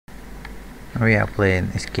We are playing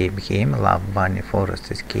escape game Love Bunny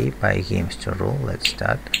Forest Escape by Games2Rule. Let's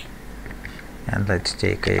start. And let's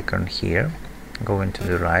take acorn here. Going to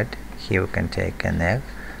the right. Here we can take an egg.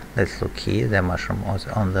 Let's look here. The mushroom is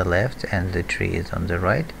on the left and the tree is on the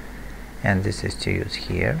right. And this is to use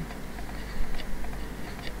here.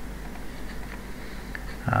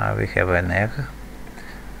 We have an egg.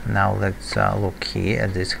 Now let's look here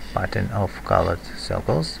at this pattern of colored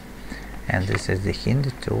circles. And this is the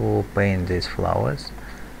hint to paint these flowers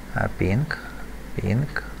pink,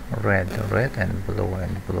 pink, red, red, and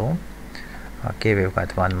blue. Okay, we've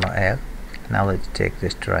got one more egg. Now let's take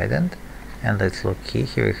this trident and let's look here.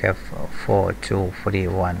 Here we have 4, 2, 3,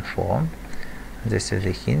 1, 4. This is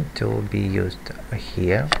the hint to be used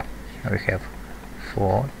here. We have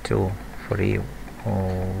 4, 2, 3,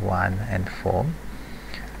 1, and 4.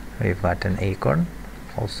 We've got an acorn.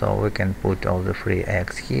 Also, we can put all the 3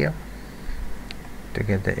 eggs here to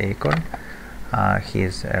get the acorn.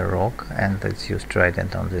 Here's a rock, and let's use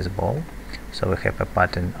trident on this ball. So we have a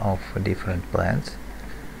pattern of different plants.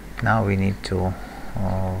 Now we need to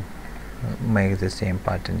make the same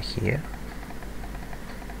pattern here.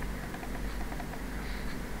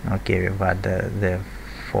 Okay, we've got the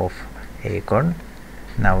 4th acorn.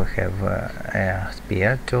 Now we have a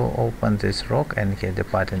spear to open this rock and get the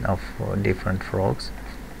pattern of different frogs.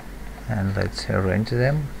 And let's arrange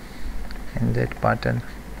them in that pattern.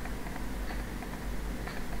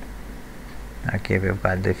 Okay, we've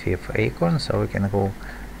got the 5th acorn, so we can go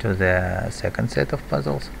to the second set of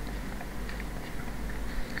puzzles.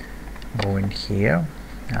 Go in here.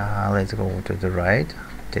 Let's go to the right.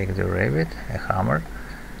 Take the rabbit, a hammer,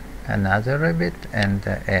 another rabbit, and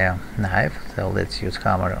a knife. So let's use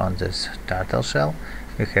hammer on this turtle shell.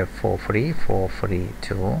 We have 4, 3, 4, 3,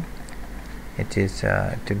 2. It is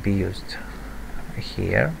to be used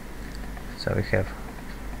here. So we have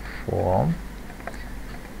 4,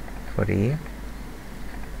 3,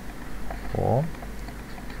 4,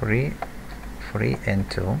 3, 3, and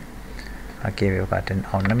 2. Okay, we've got an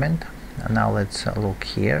ornament. Now let's look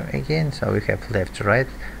here again. So we have left, right,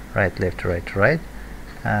 right, left, right, right.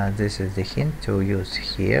 This is the hint to use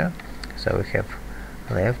here. So we have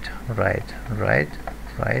left, right, right,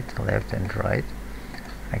 right, left, and right.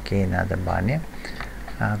 Okay, another bunny.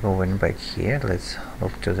 Going back here, let's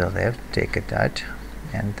look to the left, take a touch,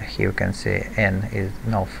 and here you can see N is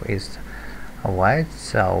north is white,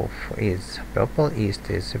 south is purple,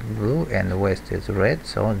 east is blue, and west is red.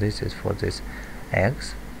 So this is for these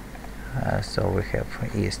eggs. So we have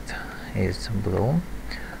east is blue,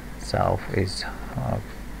 south is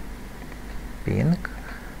pink,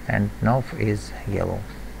 and north is yellow.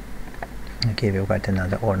 Okay, we've got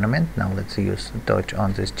another ornament. Now let's use torch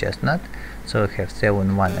on this chestnut. So we have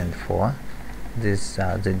 7, 1, and 4. These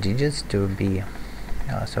are the digits to be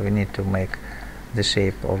so we need to make the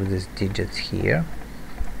shape of these digits here,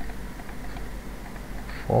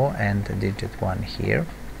 4, and the digit 1 here.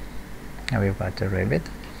 And we've got a rabbit.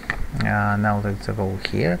 Now let's go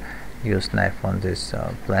here, use knife on this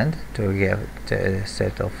plant to get a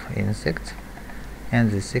set of insects. And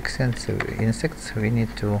the 6 insects we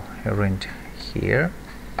need to arrange here.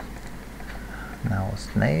 Now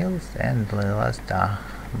snails, and the last are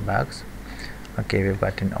bugs. Okay, we've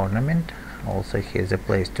got an ornament. Also here's a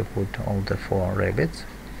place to put all the 4 rabbits.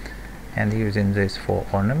 And using these 4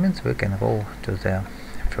 ornaments we can go to the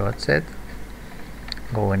third set.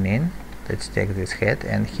 Going in, let's take this head,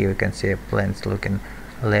 and here we can see plants looking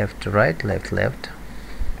left, right, left, left.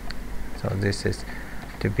 So this is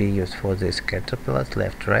to be used for these caterpillars,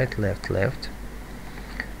 left, right, left, left.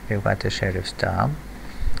 We've got a sheriff star.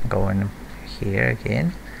 Going here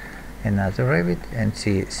again, another rabbit, and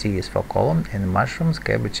C is for column, and mushrooms,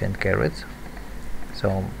 cabbage, and carrots.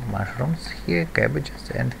 So mushrooms here,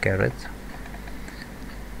 cabbages, and carrots.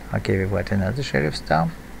 Okay, we've got another sheriff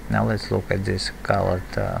star. Now let's look at these colored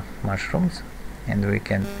mushrooms, and we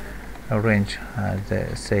can arrange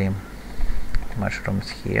the same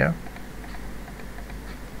mushrooms here.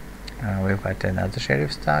 We've got another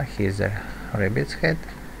sheriff star. Here's a rabbit's head,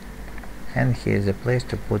 and here's a place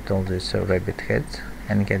to put all these rabbit heads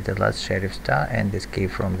and get the last sheriff star and escape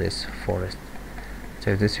from this forest.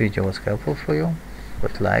 So if this video was helpful for you,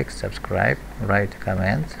 put like, subscribe, write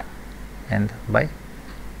comments, and bye.